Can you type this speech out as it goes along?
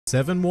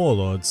7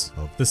 Warlords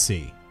of the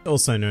Sea,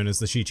 also known as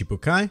the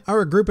Shichibukai, are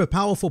a group of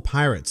powerful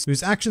pirates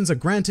whose actions are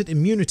granted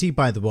immunity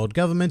by the world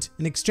government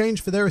in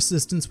exchange for their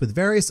assistance with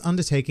various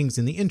undertakings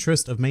in the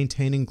interest of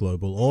maintaining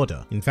global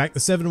order. In fact,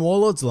 the 7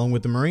 Warlords, along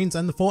with the Marines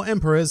and the 4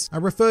 Emperors, are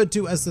referred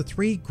to as the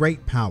 3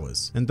 Great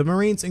Powers, and the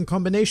Marines in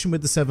combination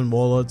with the 7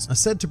 Warlords are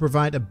said to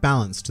provide a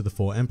balance to the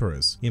 4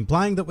 Emperors,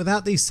 implying that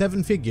without these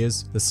 7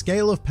 figures, the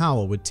scale of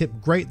power would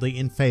tip greatly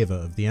in favor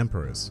of the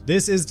Emperors.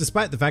 This is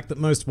despite the fact that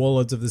most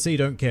Warlords of the Sea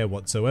don't care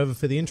whatsoever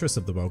for the interests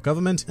of the world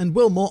government and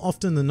will more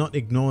often than not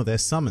ignore their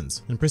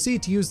summons and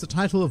proceed to use the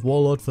title of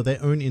Warlord for their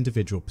own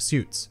individual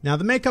pursuits. Now,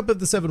 the makeup of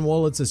the 7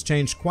 Warlords has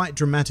changed quite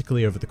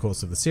dramatically over the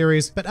course of the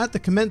series, but at the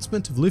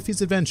commencement of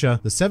Luffy's adventure,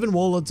 the 7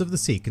 Warlords of the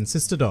Sea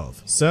consisted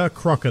of Sir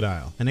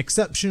Crocodile, an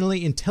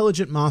exceptionally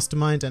intelligent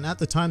mastermind and at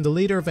the time the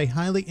leader of a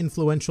highly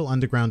influential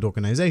underground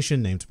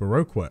organization named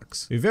Baroque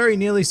Works, who very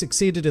nearly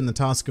succeeded in the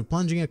task of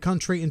plunging a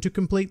country into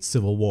complete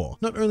civil war.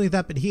 Not only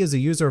that, but he is a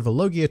user of a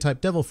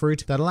Logia-type devil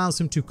fruit that allows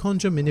him to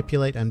conjure,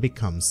 manipulate, and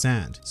become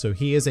sand, so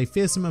he is a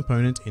fearsome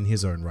opponent in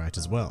his own right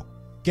as well.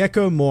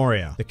 Gecko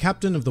Moria, the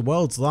captain of the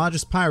world's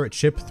largest pirate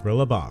ship,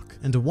 Thriller Bark,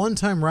 and a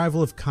one-time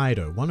rival of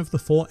Kaido, one of the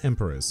 4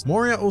 Emperors.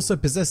 Moria also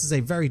possesses a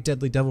very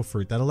deadly devil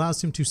fruit that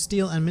allows him to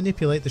steal and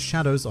manipulate the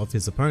shadows of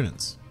his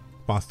opponents.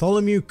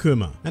 Bartholomew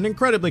Kuma, an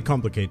incredibly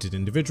complicated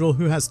individual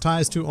who has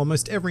ties to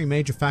almost every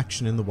major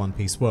faction in the One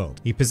Piece world.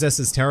 He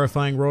possesses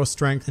terrifying raw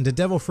strength and a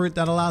devil fruit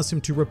that allows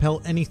him to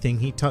repel anything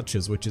he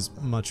touches, which is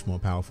much more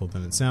powerful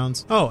than it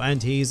sounds. Oh,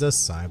 and he's a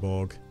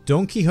cyborg.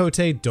 Don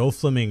Quixote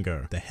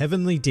Doflamingo, the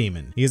Heavenly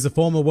Demon. He is a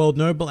former world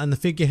noble and the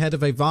figurehead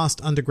of a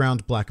vast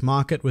underground black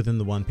market within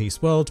the One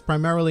Piece world,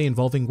 primarily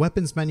involving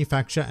weapons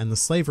manufacture and the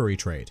slavery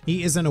trade.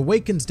 He is an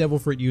awakened devil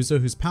fruit user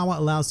whose power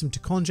allows him to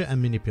conjure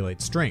and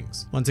manipulate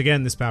strings. Once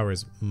again, this power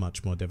is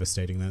much more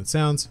devastating than it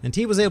sounds, and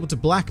he was able to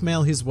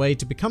blackmail his way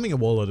to becoming a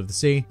Warlord of the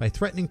Sea by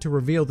threatening to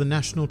reveal the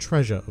national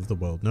treasure of the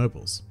world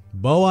nobles.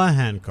 Boa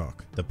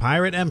Hancock, the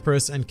pirate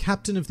empress and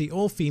captain of the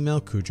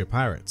all-female Kuja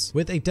pirates,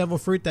 with a devil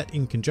fruit that,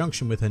 in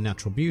conjunction with her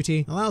natural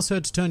beauty, allows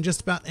her to turn just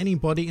about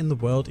anybody in the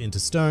world into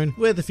stone,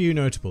 with a few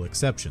notable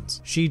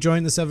exceptions. She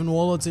joined the 7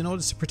 Warlords in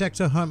order to protect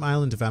her home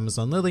island of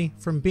Amazon Lily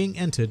from being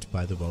entered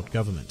by the world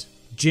government.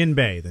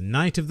 Jinbei, the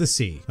Knight of the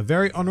Sea, a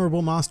very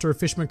honorable master of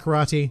fisherman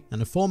karate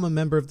and a former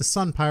member of the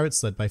Sun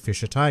Pirates led by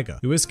Fisher Tiger,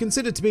 who is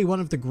considered to be one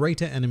of the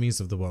greater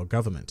enemies of the world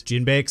government.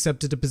 Jinbei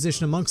accepted a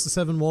position amongst the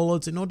 7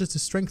 Warlords in order to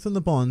strengthen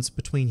the bonds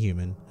between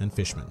human and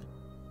fisherman.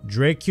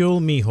 Dracule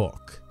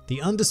Mihawk,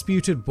 the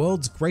undisputed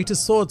world's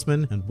greatest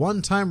swordsman and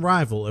one-time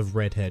rival of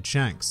Red-Haired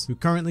Shanks, who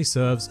currently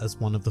serves as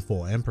one of the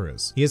 4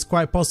 Emperors. He is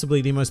quite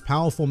possibly the most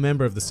powerful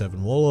member of the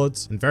 7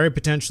 Warlords, and very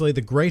potentially the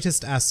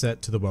greatest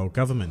asset to the world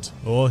government.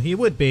 Or he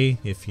would be,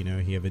 if,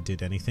 he ever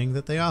did anything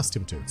that they asked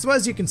him to. So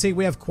as you can see,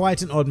 we have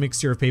quite an odd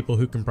mixture of people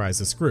who comprise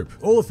this group,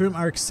 all of whom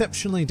are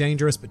exceptionally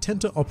dangerous but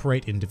tend to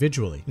operate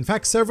individually. In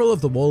fact, several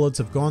of the Warlords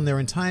have gone their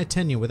entire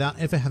tenure without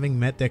ever having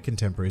met their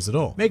contemporaries at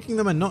all, making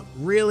them a not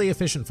really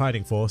efficient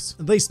fighting force,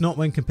 at least not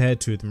when compared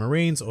to the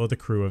Marines or the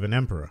crew of an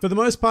Emperor. For the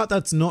most part,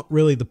 that's not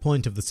really the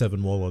point of the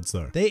 7 Warlords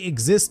though. They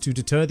exist to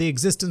deter the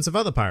existence of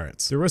other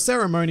pirates, through a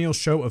ceremonial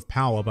show of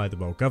power by the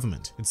world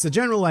government. It's the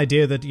general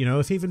idea that,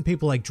 if even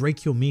people like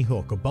Dracule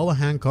Mihawk or Boa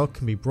Hancock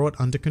can be brought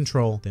under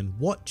control, then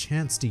what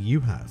chance do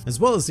you have? As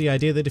well as the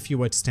idea that if you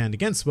were to stand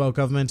against the world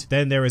government,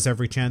 then there is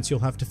every chance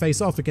you'll have to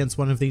face off against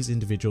one of these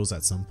individuals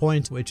at some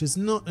point, which is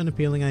not an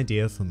appealing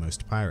idea for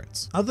most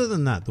pirates. Other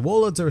than that, the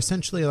Warlords are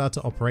essentially allowed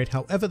to operate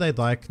however they'd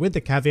like, with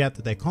the caveat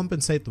that they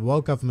compensate the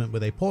world government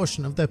with a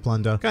portion of their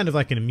plunder, kind of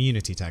like an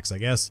immunity tax, I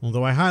guess,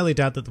 although I highly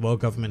doubt that the world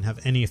government have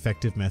any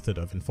effective method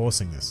of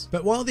enforcing this.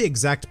 But while the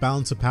exact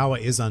balance of power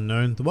is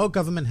unknown, the world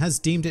government has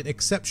deemed it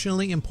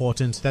exceptionally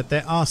important that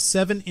there are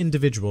 7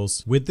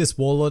 individuals with this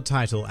warlord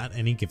title at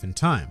any given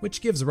time,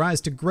 which gives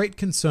rise to great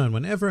concern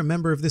whenever a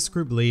member of this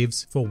group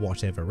leaves for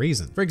whatever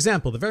reason. For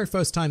example, the very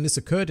first time this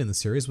occurred in the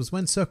series was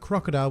when Sir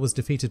Crocodile was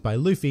defeated by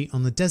Luffy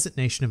on the desert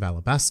nation of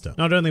Alabasta.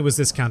 Not only was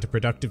this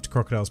counterproductive to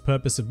Crocodile's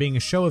purpose of being a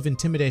show of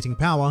intimidating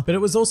power, but it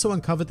was also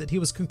uncovered that he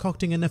was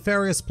concocting a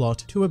nefarious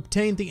plot to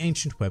obtain the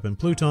ancient weapon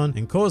Pluton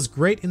and cause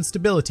great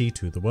instability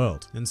to the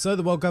world. And so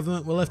the world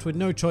government were left with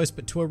no choice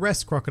but to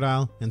arrest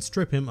Crocodile and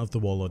strip him of the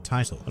warlord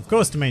title. Of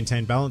course, to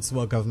maintain balance, the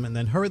world government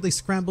then hurriedly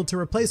scrambled to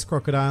replace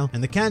Crocodile,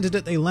 and the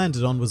candidate they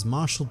landed on was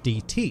Marshal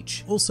D.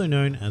 Teach, also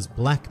known as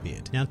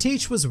Blackbeard. Now,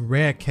 Teach was a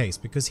rare case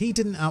because he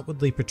didn't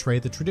outwardly portray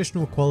the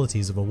traditional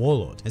qualities of a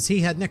warlord, as he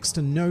had next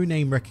to no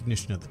name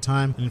recognition at the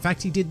time, and in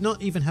fact he did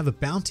not even have a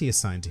bounty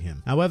assigned to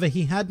him. However,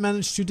 he had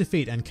managed to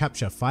defeat and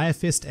capture Fire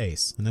Fist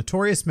Ace, a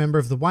notorious member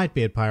of the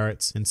Whitebeard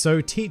Pirates, and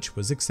so Teach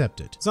was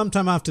accepted.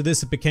 Sometime after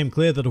this, it became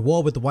clear that a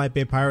war with the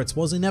Whitebeard Pirates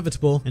was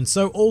inevitable, and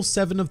so all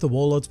 7 of the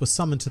warlords were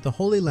summoned to the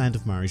Holy Land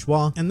of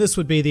Marijois, and this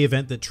would be the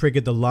event that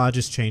triggered the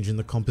largest change in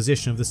the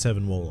composition of the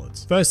 7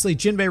 warlords. Firstly,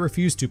 Jinbei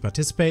refused to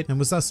participate and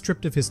was thus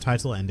stripped of his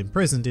title and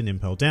imprisoned in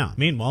Impel Down.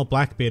 Meanwhile,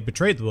 Blackbeard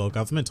betrayed the world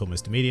government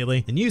almost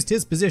immediately and used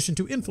his position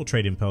to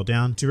infiltrate Impel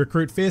Down to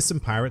recruit fearsome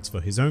pirates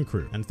for his own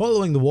crew. And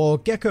following the war,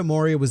 Gecko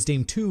Moria was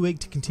deemed too weak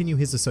to continue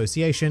his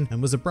association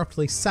and was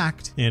abruptly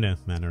sacked, in a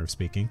manner of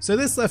speaking. So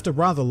this left a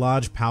rather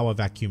large power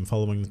vacuum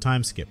following the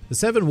time skip. The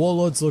 7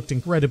 warlords looked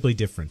incredibly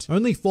different.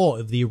 Only 4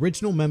 of the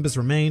original members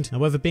remained,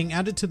 however being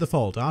added to the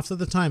fold after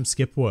the time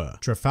skip were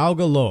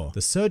Trafalgar Law,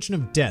 the Surgeon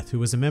of Death who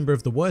was a member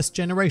of the worst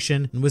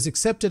generation and was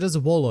accepted as a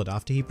warlord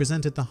after he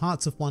presented the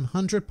hearts of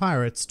 100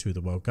 pirates to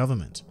the world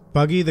government.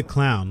 Buggy the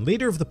Clown,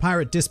 leader of the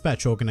Pirate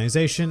Dispatch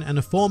organization and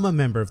a former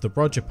member of the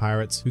Roger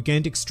Pirates, who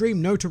gained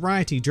extreme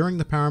notoriety during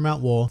the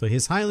Paramount War for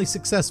his highly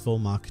successful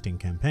marketing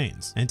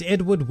campaigns. And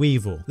Edward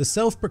Weevil, the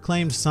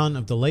self-proclaimed son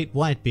of the late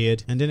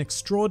Whitebeard and an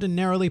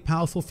extraordinarily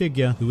powerful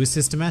figure who was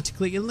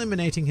systematically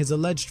eliminating his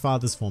alleged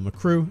father's former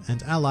crew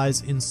and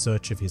allies in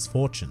search of his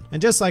fortune.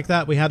 And just like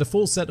that, we had a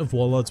full set of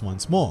warlords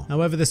once more.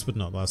 However, this would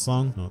not last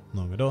long, not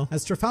long at all,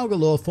 as Trafalgar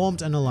Law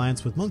formed an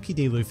alliance with Monkey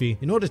D. Luffy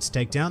in order to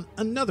take down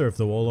another of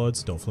the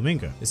warlords,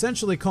 Doflamingo,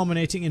 essentially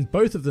culminating in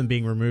both of them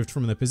being removed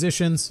from their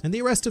positions and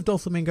the arrest of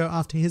Doflamingo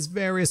after his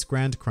various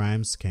grand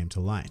crimes came to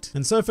light.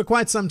 And so for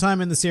quite some time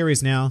in the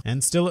series now,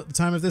 and still at the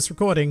time of this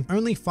recording,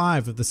 only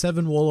 5 of the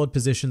 7 warlord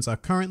positions are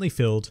currently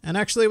filled, and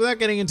actually without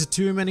getting into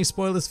too many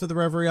spoilers for the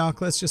Reverie arc,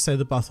 let's just say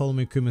that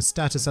Bartholomew Kuma's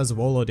status as a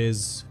warlord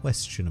is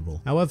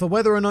questionable. However,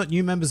 whether or not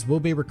new members will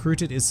be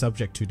recruited is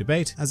subject to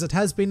debate, as it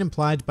has been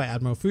implied by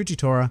Admiral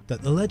Fujitora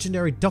that the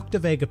legendary Dr.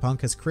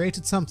 Vegapunk has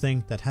created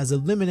something that has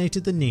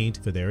eliminated the need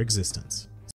for their existence.